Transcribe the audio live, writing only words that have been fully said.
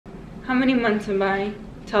How many months am I?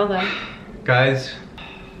 Tell them. Guys.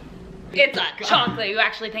 It's a chocolate. You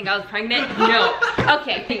actually think I was pregnant? No.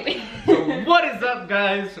 Okay. So what is up,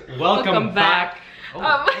 guys? Welcome back.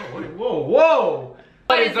 Oh, whoa.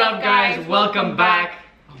 What is up, guys? Welcome back.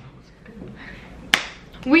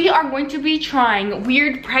 We are going to be trying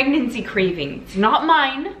weird pregnancy cravings. Not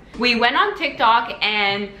mine. We went on TikTok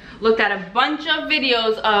and looked at a bunch of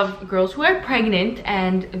videos of girls who are pregnant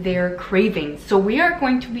and their cravings. So we are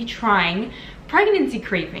going to be trying pregnancy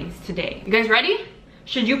cravings today. You guys ready?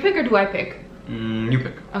 Should you pick or do I pick? You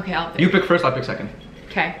pick. Okay, I'll pick. You pick first, I pick second.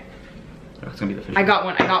 Okay. That's gonna be the fish. I got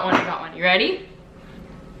one. You ready?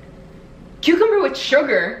 Cucumber with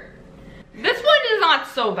sugar. This one is not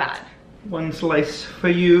so bad. One slice for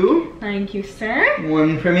you. Thank you, sir.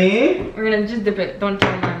 One for me. We're gonna just dip it. Don't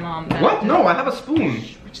tell my mom that. What? No, I have a spoon.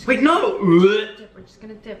 Wait, no. We're just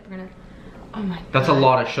gonna dip. We're gonna. Oh my God. That's a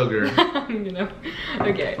lot of sugar.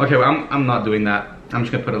 Okay. Okay, well, I'm not doing that. I'm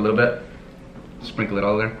just gonna put a little bit. Sprinkle it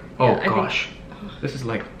all there. Oh Yeah, gosh. This is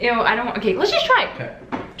like. Ew, I don't want. Okay, let's just try it. Okay.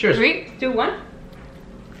 Cheers. 3, 2, 1.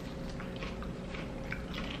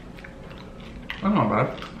 That's not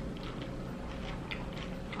bad.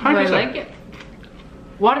 Do I like it?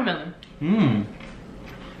 Watermelon.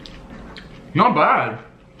 Not bad.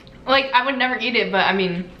 Like, I would never eat it, but I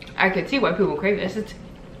mean, I could see why people crave this. It's.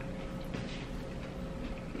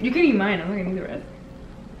 You can eat mine. I'm not gonna eat the rest.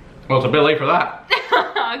 Well, it's a bit late for that.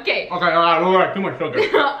 Okay. Okay, alright, too much sugar.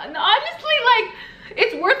 Honestly, like,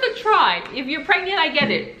 it's worth a try. If you're pregnant, I get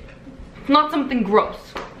it. It's not something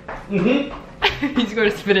gross. He's gonna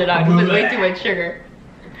spit it out. It's way too much sugar.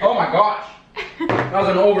 Oh my gosh. That was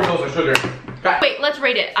an overdose of sugar. Okay. Wait, let's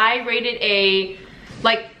rate it. I rated a,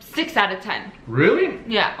 like, 6 out of 10. Really?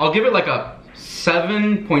 Yeah. I'll give it like a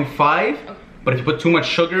 7.5. Okay. But if you put too much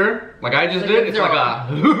sugar, like I just did, it's like a...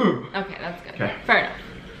 Okay, that's good. Okay. Fair enough.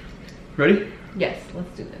 Ready? Yes,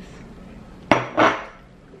 let's do this.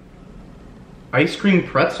 Ice cream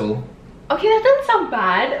pretzel. Okay, that doesn't sound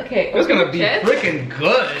bad. Okay. It's gonna be freaking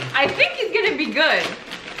good. I think it's gonna be good.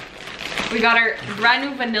 We got our brand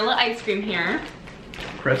new vanilla ice cream here.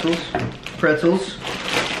 Pretzels.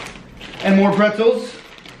 And more pretzels.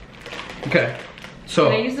 Okay. So.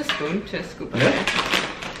 Can I use the spoon to scoop it? Yeah.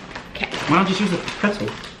 Okay. Why don't you just use a pretzel?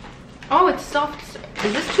 Oh, it's soft.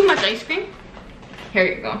 Is this too much ice cream? Here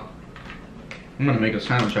you go. I'm gonna make a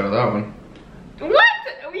sandwich out of that one. What?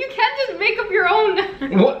 You can't just make up your own.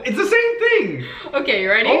 What? It's the same thing. Okay, you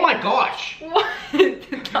ready? Oh my gosh. What?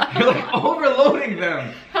 You're like overloading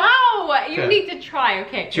them. How? You Okay. need to try.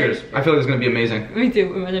 Okay. Cheers. I feel like it's gonna be amazing. Me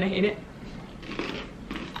too. Imagine I hate it.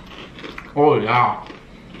 Oh yeah.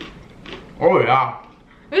 Oh yeah.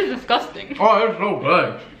 This is disgusting. Oh, it's so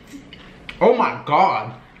good. Oh my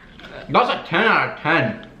god. That's a 10 out of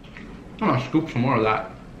 10. I'm gonna scoop some more of that.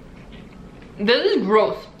 This is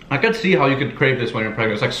gross. I could see how you could crave this when you're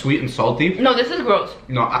pregnant. It's like sweet and salty. No, this is gross.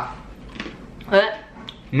 No,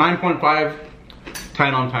 9.5,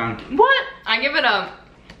 10 on 10. What? I give it a,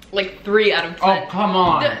 like, 3 out of 10. Oh, come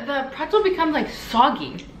on. The pretzel becomes, like,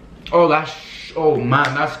 soggy. Oh, oh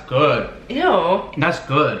man, that's good. Ew. That's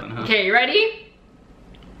good. Okay, you ready?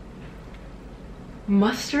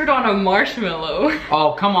 Mustard on a marshmallow.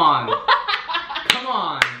 Oh, come on. Come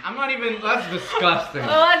on. I'm not even, that's disgusting.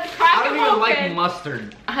 Let's crack I don't them even open. like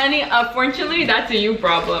mustard. Honey, unfortunately, that's a you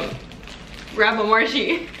problem. Grab a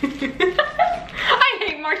Marshie. I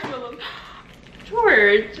hate marshmallows.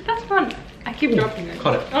 George, that's fun. I keep dropping it.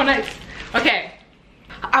 Cut it. Oh, nice. Okay.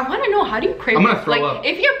 I want to know, how do you crave I'm gonna this? throw like, up.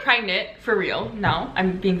 if you're pregnant, for real, now,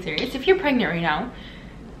 I'm being serious. If you're pregnant right now,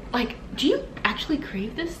 like, do you actually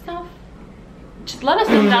crave this stuff? Just let us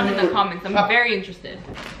know down in the comments. I'm very interested.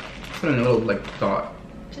 Put in a little, like, dot.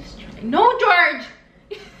 Just try. No, George!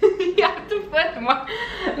 You have to put more.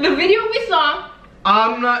 The video we saw.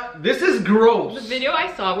 I'm not, this is gross. The video I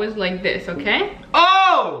saw was like this, okay?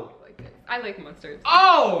 Oh! Like this. I like mustard.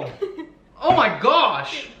 Oh! Oh my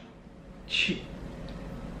gosh! Cheers!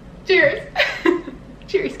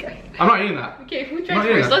 Cheers, guys. I'm not eating that. Okay, who Not tries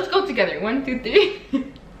eating first? that. Let's go together. 1, 2, 3.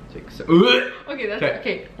 Okay, that's Okay.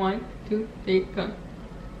 okay. 1, 2, 3, go.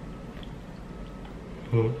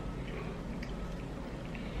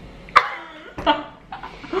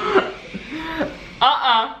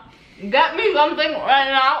 Get me something right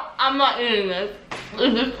now. I'm not eating this.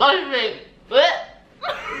 It's disgusting.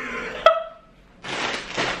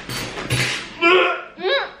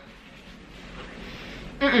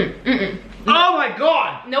 Oh my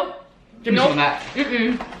god! Nope. Give me some of that.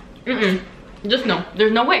 Just no.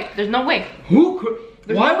 There's no way. There's no way. Who could?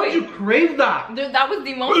 Why would you crave that? Dude, that was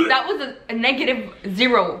the most, that was a negative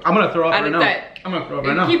 0. I'm gonna throw up right now. I'm gonna throw up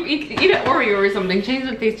right now. Eat an Oreo or something. Change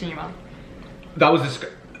the taste in your mouth. That was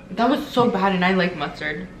disgusting. That was so bad, and I like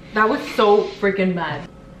mustard. That was so freaking bad.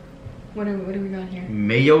 What do we got here?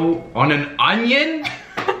 Mayo on an onion?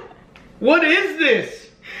 What is this?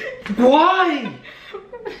 Why?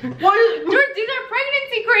 What is? George, these are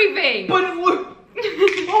pregnancy cravings. But look.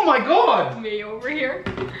 Oh my god. Mayo over here. I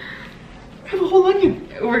have a whole onion.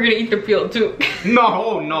 We're gonna eat the peel too. No,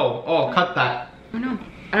 oh no. Oh, cut that. Oh no.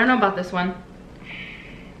 I don't know about this one.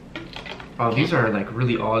 Oh, these are like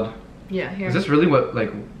really odd. Yeah, here. Is this really what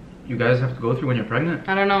like you guys have to go through when you're pregnant?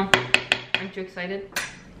 I don't know. Aren't you excited?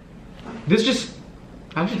 This just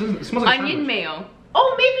actually doesn't. It smells like onion mayo.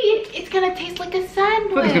 Oh, maybe it's gonna taste like a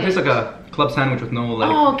sandwich. I think it's gonna taste like a club sandwich with no like.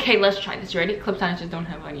 Oh, okay. Let's try this. You ready? Club sandwiches don't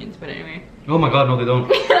have onions, but anyway. Oh my god, no, they don't.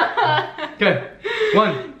 Okay,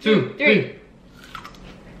 1, 2, 3.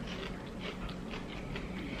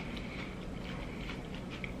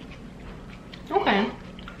 Okay.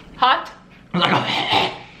 Hot. Like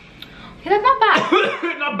okay, that's not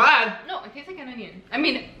bad. not bad. No, it tastes like an onion. I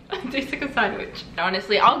mean, it tastes like a sandwich.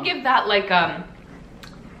 Honestly, I'll give that like 5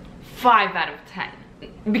 out of 10.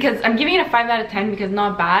 Because I'm giving it a 5 out of 10 because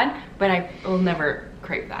not bad, but I will never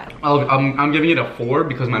crave that. I'm giving it a 4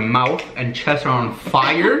 because my mouth and chest are on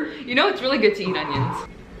fire. You know it's really good to eat onions.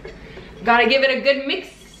 Gotta give it a good mix.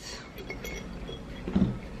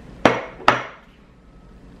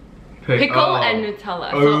 Pickle and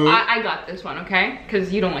Nutella. So I got this one, okay?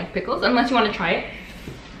 Because you don't like pickles, unless you want to try it.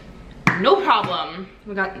 No problem.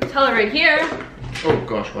 We got Nutella right here. Oh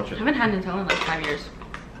gosh, watch it. I haven't had Nutella in like 5 years.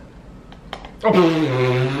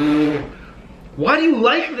 Oh. Why do you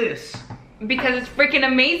like this? Because it's freaking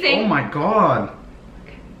amazing. Oh my god.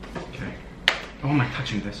 Okay. How am I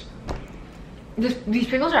touching this? These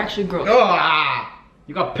pickles are actually gross. Ah!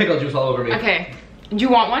 You got pickle juice all over me. Okay. Do you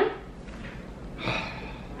want one?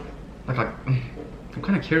 Like I'm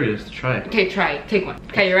kind of curious to try it. Okay, try it. Take one.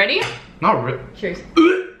 Okay, you ready? Not really. Cheers.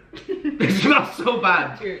 It smells so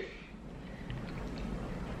bad. Cheers.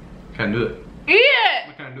 Can't do it. Eat it!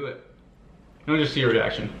 I can't do it. Let me just see your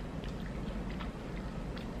reaction.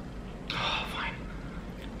 Oh, fine.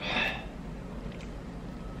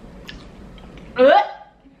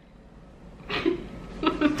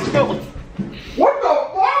 What the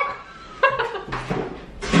fuck?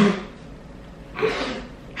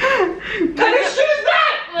 What kind of shit is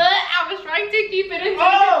that? I was trying to keep it in so you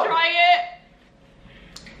could try it.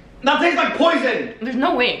 That tastes like poison. There's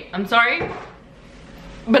no way. I'm sorry.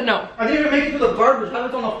 But no. I didn't even make it to the garbage. How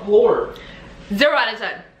it's on the floor? 0 out of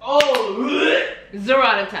 10. Oh. 0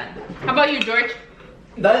 out of 10. How about you, George?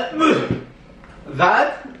 That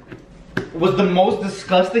was the most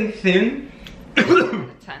disgusting thing. 10.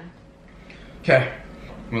 Okay,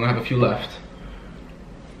 we only have a few left.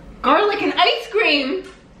 Garlic and ice cream.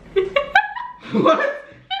 What?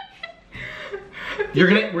 We're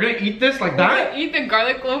gonna eat this like that? Eat the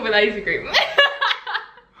garlic clove with ice cream.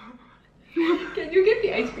 Can you get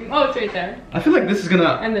the ice cream? Oh, it's right there. I feel like this is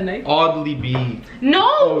gonna and the knife. oddly be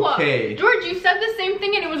no. okay. George, you said the same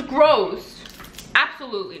thing and it was gross.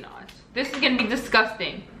 Absolutely not. This is gonna be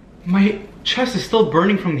disgusting. My chest is still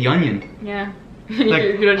burning from the onion. Yeah. Like,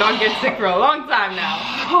 you're gonna not get sick for a long time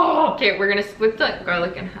now. Okay, we're gonna split the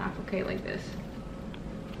garlic in half, okay, like this.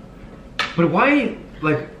 But why,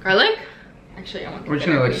 like... Garlic? Actually, I want to. We're just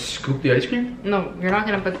gonna like scoop the ice cream? No, you're not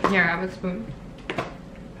gonna put, here, have a spoon.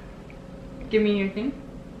 Give me your thing.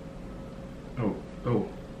 Oh,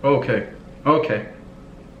 okay. Okay.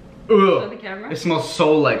 Show the camera. It smells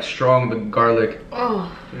so like strong, the garlic.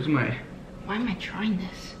 Oh. There's my... Why am I trying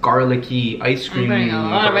this? Garlicky ice cream. I'm putting a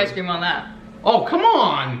lot of ice cream on that. Oh, come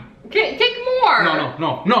on! Okay, take more! No.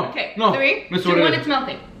 Okay, no. 3, 2, 1, it's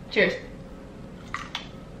melting. Cheers.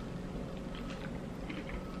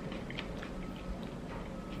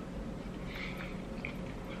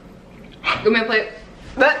 Give me a plate.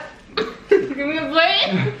 That. Give me a plate.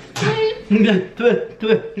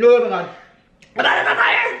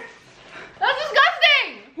 That's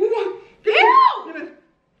disgusting! Ew!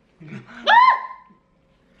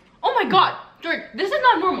 Oh my god, George, this is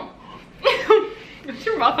not normal. Is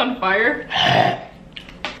your mouth on fire?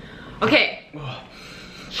 Okay.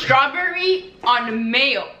 Strawberry on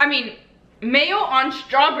mayo. I mean, mayo on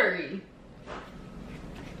strawberry.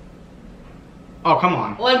 Oh, come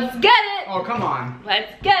on. Let's get it. Oh, come on.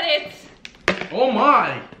 Let's get it. Oh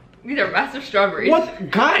my. These are massive strawberries.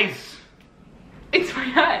 What? Guys. It's my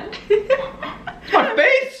hand. It's my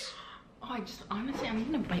face. Oh, honestly, I'm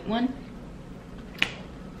gonna bite one.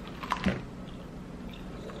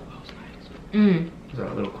 Mmm. Is that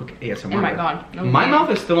a little quick ASMR? Oh my god. No my mouth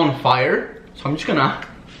is still on fire, so I'm just gonna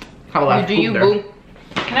have a laugh. Do you, boo?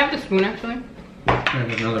 Can I have the spoon actually? Yeah,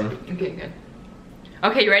 there's another one. Okay, good.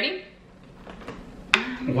 Okay, you ready?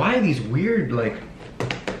 Why are these weird, like...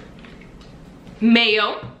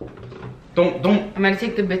 Mayo. Don't... I'm gonna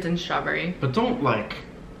take the bits and strawberry. But don't, like...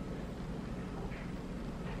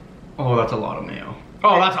 Oh, that's a lot of mayo.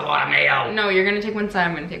 Oh, that's a lot of mayo! No, you're gonna take one side,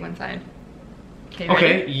 I'm gonna take one side. Okay,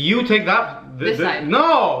 okay, you take that. This side.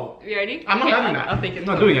 No! You ready? I'm not having that. I'll take it.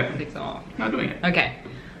 Not doing it. I'll take some off. Not doing it. Okay.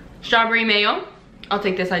 Strawberry mayo. I'll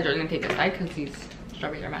take this side, Jordan's gonna take this side because these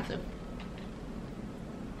strawberries are massive.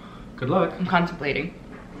 Good luck. I'm contemplating.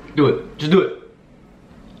 Do it. Just do it.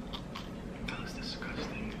 That was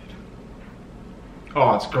disgusting.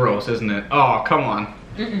 Oh, it's gross, isn't it? Oh, come on.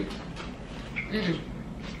 Mm-mm. Mm-mm.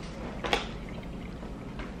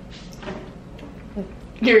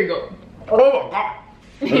 Here you go. Oh, God.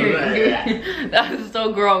 That is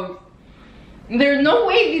so gross. There's no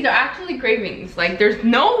way these are actually cravings. Like, there's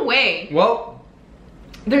no way. Well,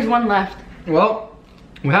 there's one left. Well,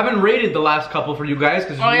 we haven't rated the last couple for you guys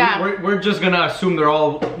because we're just gonna assume they're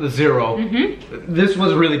all the 0. This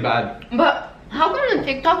was really bad. But how come the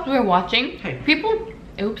TikToks we were watching, people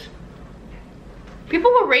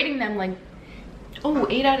were rating them like, oh,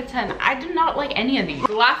 8 out of 10. I do not like any of these.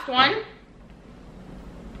 The last one.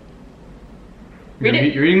 You're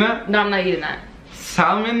eating that? No, I'm not eating that.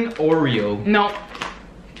 Salmon Oreo. No.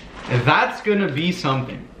 That's gonna be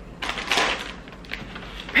something.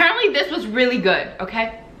 Apparently this was really good,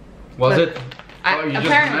 okay? Was it? Oh, you're just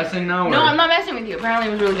messing now? No, I'm not messing with you. Apparently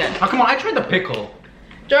it was really good. Oh, come on, I tried the pickle.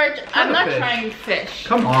 George, I'm not trying fish.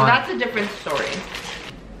 Come on. That's a different story.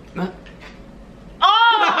 Oh!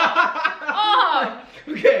 Oh!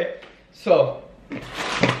 Okay, so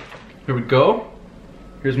here we go.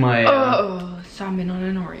 Here's my oh, salmon on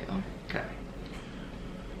an Oreo. Okay.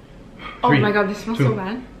 Oh my god, this smells so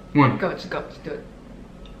bad. 1. Go, just go, just do it.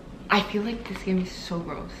 I feel like this is gonna be so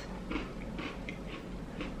gross.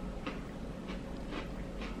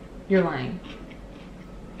 You're lying.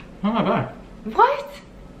 Not that bad. What?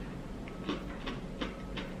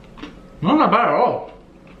 Not that bad at all.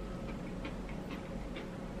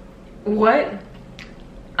 What?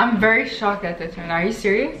 I'm very shocked at this one. Are you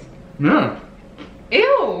serious? Yeah.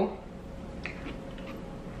 Ew.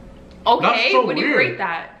 Okay, so what do you weird. rate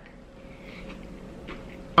that?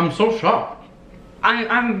 I'm so shocked.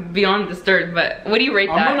 I'm beyond disturbed, but what do you rate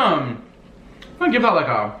that? I'm gonna give that like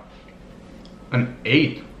an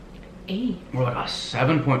 8. 8? Or like a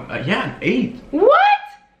 7 point, yeah, an 8. What?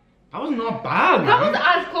 That was not bad, That man. was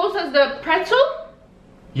as close as the pretzel?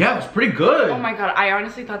 Yeah, it was pretty good. Oh my god, I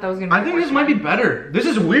honestly thought that was gonna be I think this might be better. This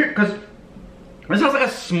is weird, because this has like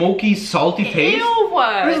a smoky, salty taste. Ew,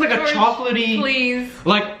 what? This is like George, a chocolatey. Please.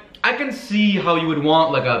 Like, I can see how you would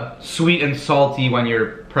want like a sweet and salty when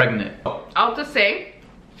you're pregnant. I'll just say,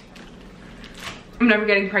 I'm never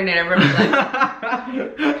getting pregnant ever in my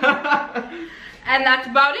life. And that's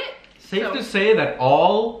about it. Safe to say that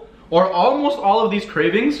all, or almost all of these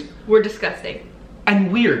cravings were disgusting.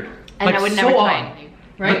 And weird. And like, I would never try anything.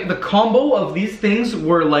 Right? The combo of these things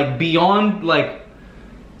were like beyond like,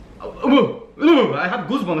 I have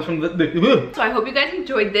goosebumps from the So I hope you guys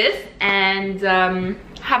enjoyed this and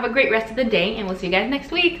have a great rest of the day, and we'll see you guys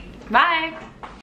next week. Bye.